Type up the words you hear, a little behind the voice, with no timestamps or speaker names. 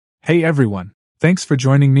Hey everyone, thanks for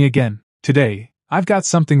joining me again. Today, I've got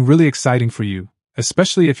something really exciting for you,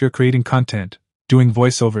 especially if you're creating content, doing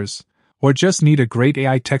voiceovers, or just need a great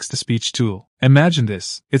AI text-to-speech tool. Imagine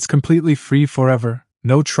this, it's completely free forever,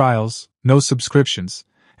 no trials, no subscriptions,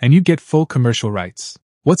 and you get full commercial rights.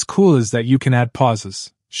 What's cool is that you can add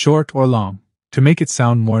pauses, short or long, to make it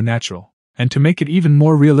sound more natural. And to make it even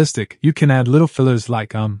more realistic, you can add little fillers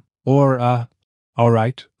like or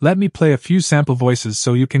Alright, let me play a few sample voices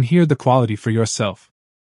so you can hear the quality for yourself.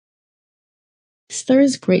 Stir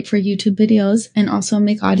is great for YouTube videos and also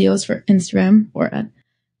make audios for Instagram or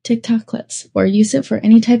TikTok clips or use it for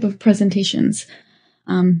any type of presentations.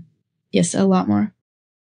 Yes, a lot more.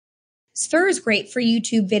 Stir is great for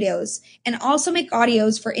YouTube videos and also make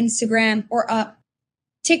audios for Instagram or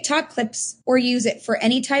TikTok clips or use it for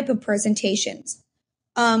any type of presentations.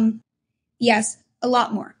 Yes, a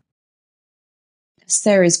lot more.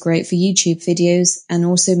 Stir is great for YouTube videos and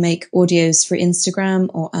also make audios for Instagram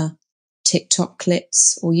or TikTok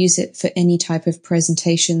clips or use it for any type of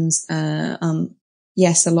presentations.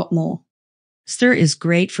 Yes, a lot more. Stir is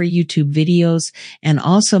great for YouTube videos and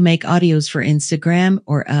also make audios for Instagram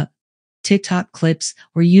or TikTok clips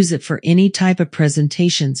or use it for any type of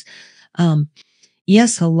presentations.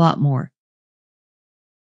 Yes, a lot more.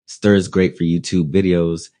 Stir is great for YouTube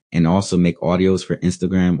videos and also make audios for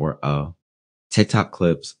Instagram or TikTok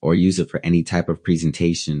clips or use it for any type of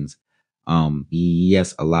presentations.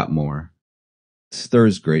 Yes, a lot more. Stir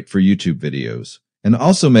is great for YouTube videos and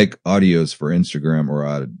also make audios for Instagram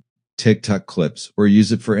or TikTok clips or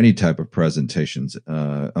use it for any type of presentations.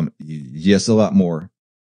 Yes, a lot more.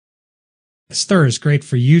 Stir is great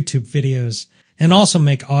for YouTube videos and also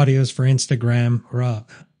make audios for Instagram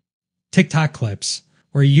or TikTok clips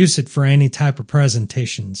or use it for any type of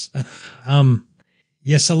presentations.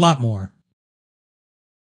 Yes, a lot more.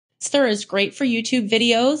 Stir is great for YouTube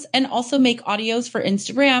videos and also make audios for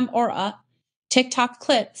Instagram or TikTok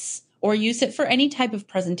clips or use it for any type of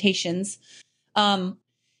presentations.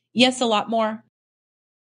 Yes, a lot more.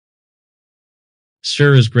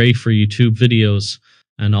 Stir is great for YouTube videos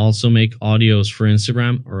and also make audios for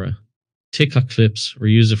Instagram or TikTok clips or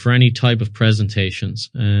use it for any type of presentations.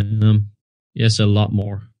 Yes, a lot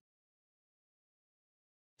more.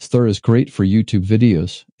 Stir is great for YouTube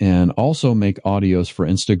videos and also make audios for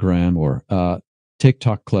Instagram or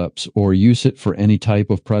TikTok clips or use it for any type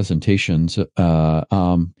of presentations.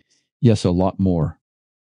 Yes, a lot more.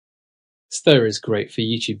 Stir is great for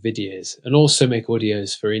YouTube videos and also make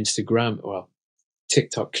audios for Instagram or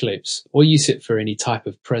TikTok clips or use it for any type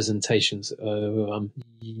of presentations.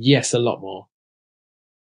 Yes, a lot more.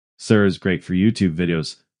 Stir is great for YouTube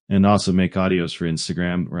videos and also make audios for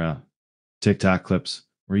Instagram or TikTok clips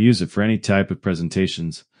or use it for any type of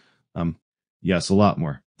presentations. Yes, a lot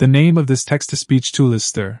more. The name of this text-to-speech tool is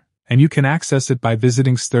Stir, and you can access it by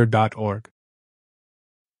visiting stir.org.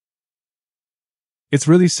 It's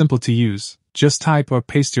really simple to use, just type or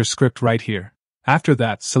paste your script right here. After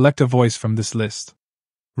that, select a voice from this list.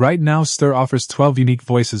 Right now Stir offers 12 unique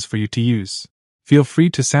voices for you to use. Feel free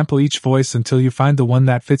to sample each voice until you find the one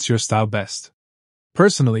that fits your style best.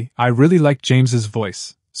 Personally, I really like James's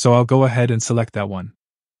voice, so I'll go ahead and select that one.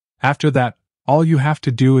 After that, all you have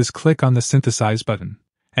to do is click on the synthesize button,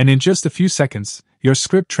 and in just a few seconds, your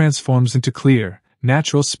script transforms into clear,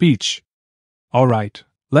 natural speech. Alright,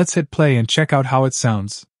 let's hit play and check out how it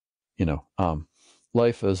sounds.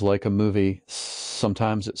 Life is like a movie.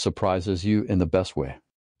 Sometimes it surprises you in the best way.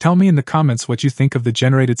 Tell me in the comments what you think of the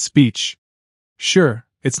generated speech. Sure,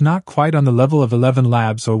 it's not quite on the level of 11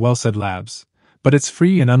 Labs or Well Said Labs, but it's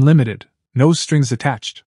free and unlimited, no strings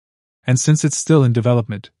attached. And since it's still in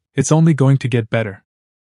development, it's only going to get better.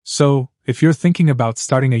 So, if you're thinking about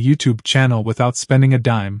starting a YouTube channel without spending a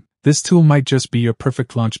dime, this tool might just be your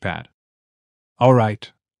perfect launchpad.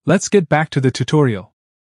 Alright, let's get back to the tutorial.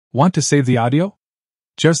 Want to save the audio?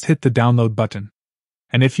 Just hit the download button.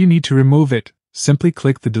 And if you need to remove it, simply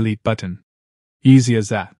click the delete button. Easy as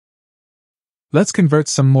that. Let's convert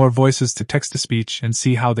some more voices to text-to-speech and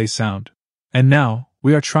see how they sound. And now,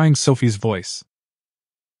 we are trying Sophie's voice.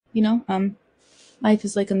 Life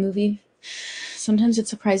is like a movie. Sometimes it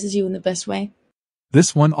surprises you in the best way.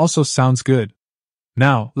 This one also sounds good.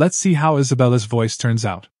 Now, let's see how Isabella's voice turns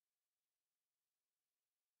out.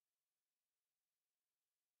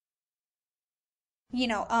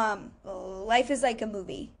 Life is like a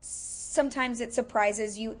movie. Sometimes it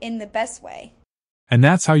surprises you in the best way. And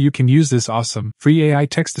that's how you can use this awesome, free AI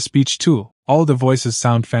text-to-speech tool. All the voices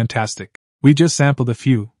sound fantastic. We just sampled a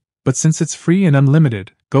few, but since it's free and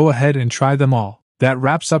unlimited, go ahead and try them all. That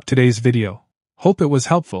wraps up today's video. Hope it was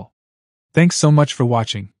helpful. Thanks so much for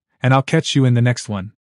watching, and I'll catch you in the next one.